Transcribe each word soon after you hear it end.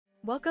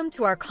Welcome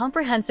to our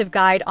comprehensive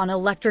guide on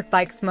electric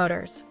bikes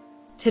motors.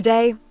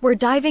 Today, we're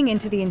diving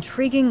into the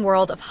intriguing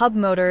world of hub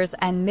motors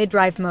and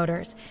mid-drive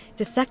motors,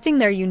 dissecting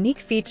their unique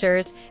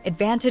features,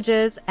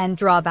 advantages, and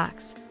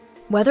drawbacks.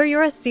 Whether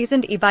you're a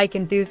seasoned e-bike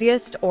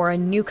enthusiast or a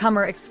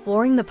newcomer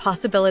exploring the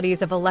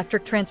possibilities of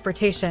electric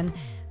transportation,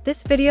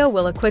 this video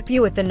will equip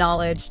you with the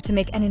knowledge to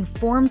make an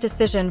informed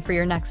decision for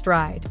your next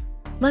ride.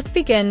 Let's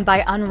begin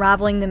by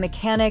unraveling the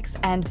mechanics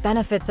and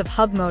benefits of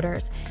hub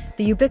motors,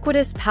 the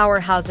ubiquitous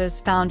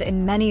powerhouses found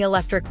in many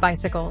electric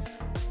bicycles.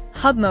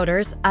 Hub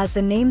motors, as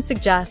the name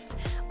suggests,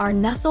 are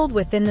nestled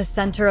within the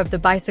center of the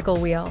bicycle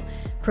wheel,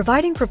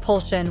 providing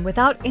propulsion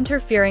without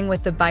interfering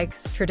with the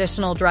bike's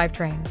traditional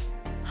drivetrain.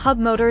 Hub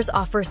motors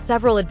offer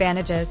several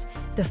advantages,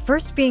 the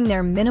first being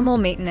their minimal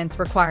maintenance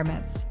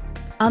requirements.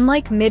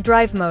 Unlike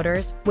mid-drive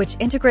motors, which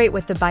integrate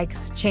with the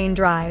bike's chain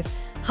drive,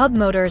 hub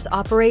motors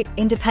operate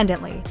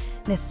independently,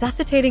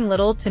 necessitating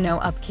little to no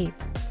upkeep.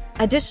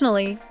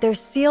 Additionally, their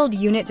sealed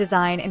unit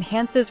design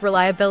enhances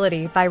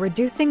reliability by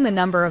reducing the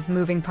number of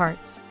moving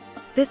parts.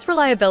 This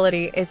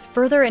reliability is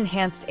further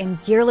enhanced in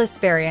gearless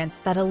variants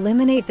that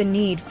eliminate the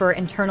need for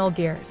internal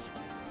gears.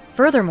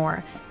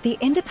 Furthermore, the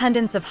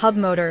independence of hub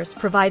motors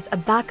provides a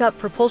backup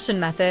propulsion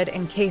method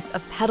in case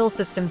of pedal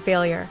system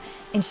failure,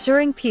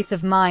 ensuring peace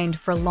of mind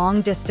for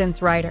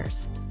long-distance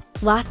riders.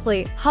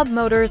 Lastly, hub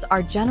motors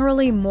are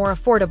generally more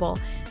affordable,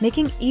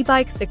 making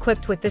e-bikes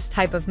equipped with this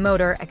type of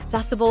motor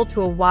accessible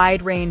to a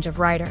wide range of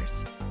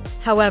riders.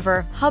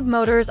 However, hub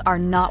motors are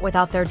not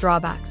without their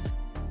drawbacks.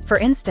 For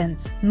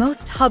instance,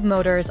 most hub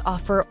motors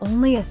offer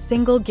only a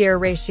single gear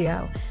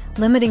ratio,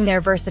 limiting their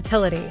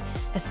versatility,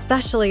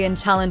 especially in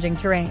challenging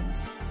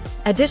terrains.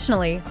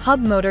 Additionally,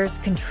 hub motors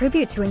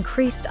contribute to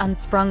increased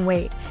unsprung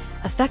weight,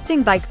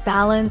 affecting bike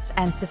balance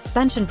and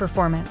suspension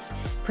performance,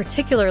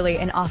 particularly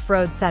in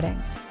off-road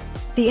settings.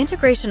 The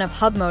integration of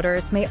hub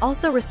motors may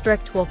also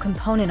restrict wheel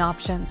component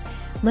options,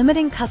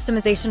 limiting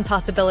customization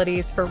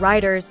possibilities for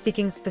riders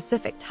seeking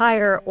specific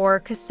tire or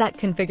cassette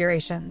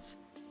configurations.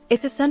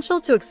 It's essential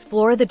to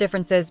explore the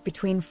differences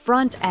between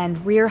front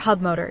and rear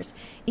hub motors,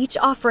 each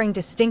offering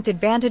distinct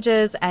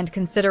advantages and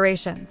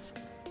considerations.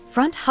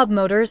 Front hub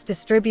motors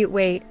distribute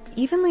weight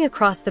evenly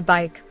across the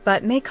bike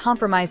but may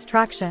compromise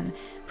traction,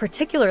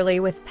 particularly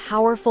with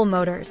powerful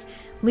motors,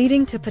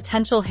 leading to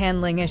potential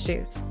handling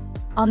issues.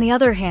 On the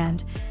other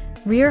hand,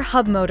 rear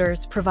hub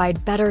motors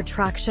provide better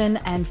traction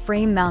and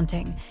frame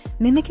mounting,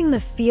 mimicking the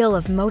feel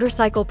of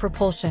motorcycle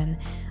propulsion,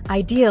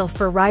 ideal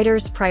for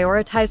riders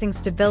prioritizing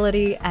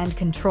stability and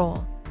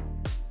control.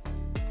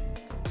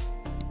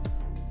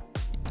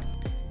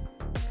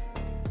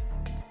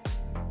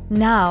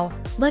 Now,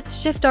 let's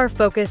shift our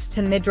focus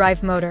to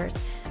mid-drive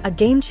motors, a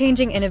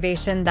game-changing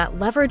innovation that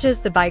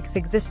leverages the bike's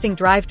existing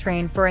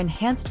drivetrain for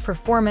enhanced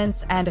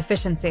performance and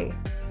efficiency.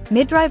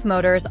 Mid-drive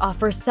motors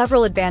offer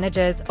several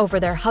advantages over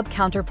their hub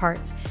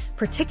counterparts,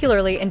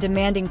 particularly in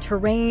demanding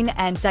terrain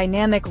and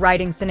dynamic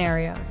riding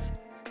scenarios.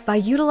 By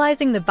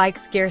utilizing the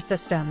bike's gear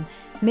system,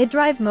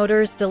 mid-drive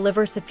motors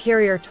deliver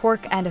superior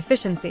torque and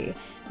efficiency,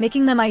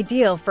 making them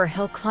ideal for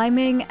hill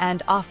climbing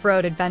and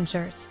off-road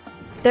adventures.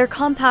 Their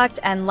compact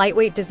and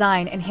lightweight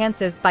design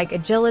enhances bike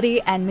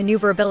agility and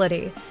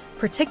maneuverability,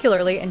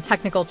 particularly in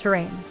technical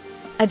terrain.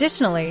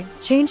 Additionally,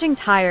 changing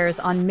tires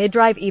on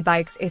mid-drive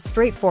e-bikes is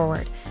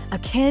straightforward,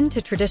 akin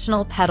to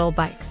traditional pedal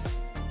bikes.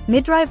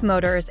 Mid-drive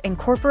motors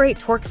incorporate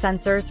torque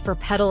sensors for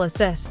pedal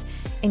assist,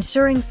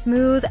 ensuring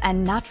smooth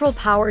and natural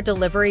power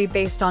delivery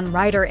based on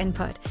rider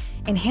input,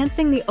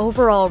 enhancing the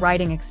overall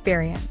riding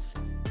experience.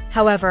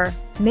 However,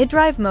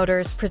 mid-drive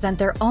motors present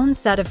their own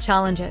set of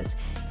challenges,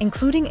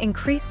 including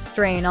increased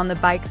strain on the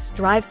bike's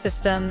drive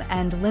system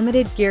and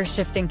limited gear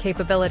shifting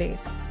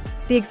capabilities.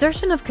 The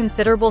exertion of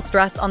considerable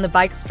stress on the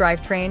bike's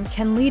drivetrain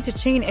can lead to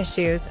chain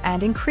issues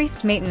and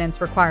increased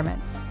maintenance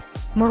requirements.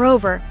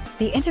 Moreover,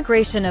 the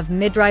integration of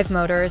mid-drive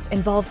motors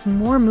involves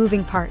more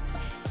moving parts,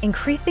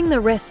 increasing the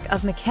risk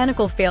of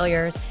mechanical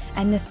failures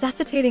and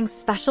necessitating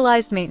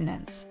specialized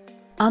maintenance.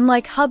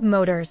 Unlike hub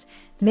motors,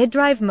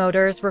 mid-drive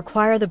motors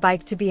require the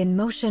bike to be in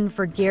motion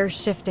for gear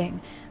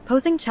shifting,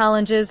 posing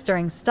challenges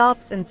during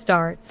stops and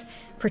starts,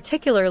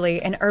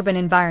 particularly in urban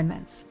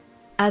environments.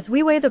 As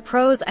we weigh the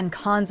pros and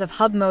cons of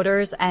hub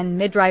motors and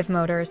mid-drive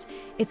motors,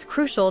 it's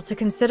crucial to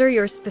consider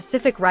your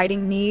specific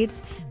riding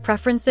needs,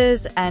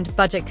 preferences, and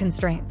budget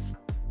constraints.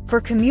 For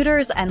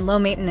commuters and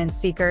low-maintenance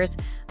seekers,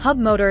 hub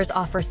motors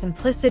offer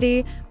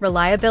simplicity,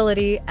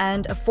 reliability,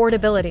 and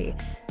affordability,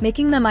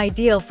 making them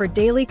ideal for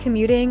daily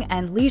commuting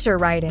and leisure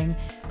riding,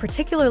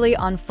 particularly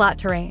on flat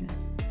terrain.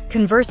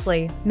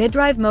 Conversely,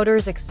 mid-drive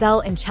motors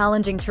excel in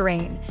challenging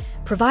terrain,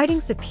 providing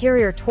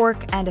superior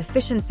torque and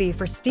efficiency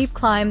for steep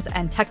climbs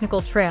and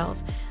technical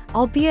trails,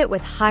 albeit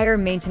with higher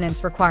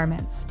maintenance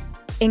requirements.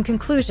 In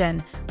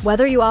conclusion,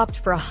 whether you opt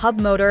for a hub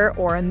motor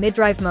or a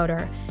mid-drive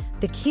motor,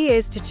 the key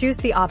is to choose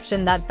the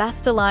option that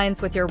best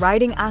aligns with your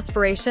riding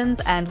aspirations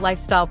and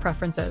lifestyle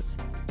preferences.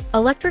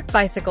 Electric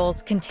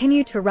bicycles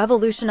continue to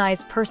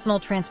revolutionize personal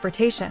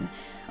transportation,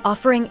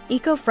 offering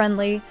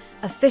eco-friendly,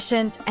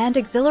 efficient, and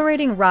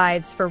exhilarating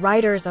rides for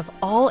riders of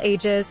all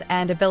ages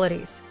and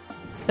abilities.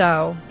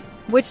 So,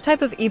 which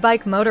type of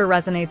e-bike motor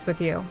resonates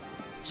with you?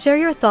 Share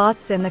your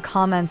thoughts in the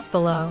comments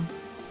below.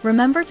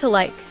 Remember to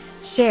like,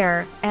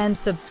 share, and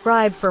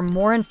subscribe for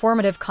more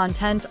informative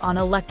content on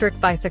electric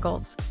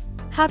bicycles.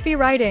 Happy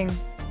riding!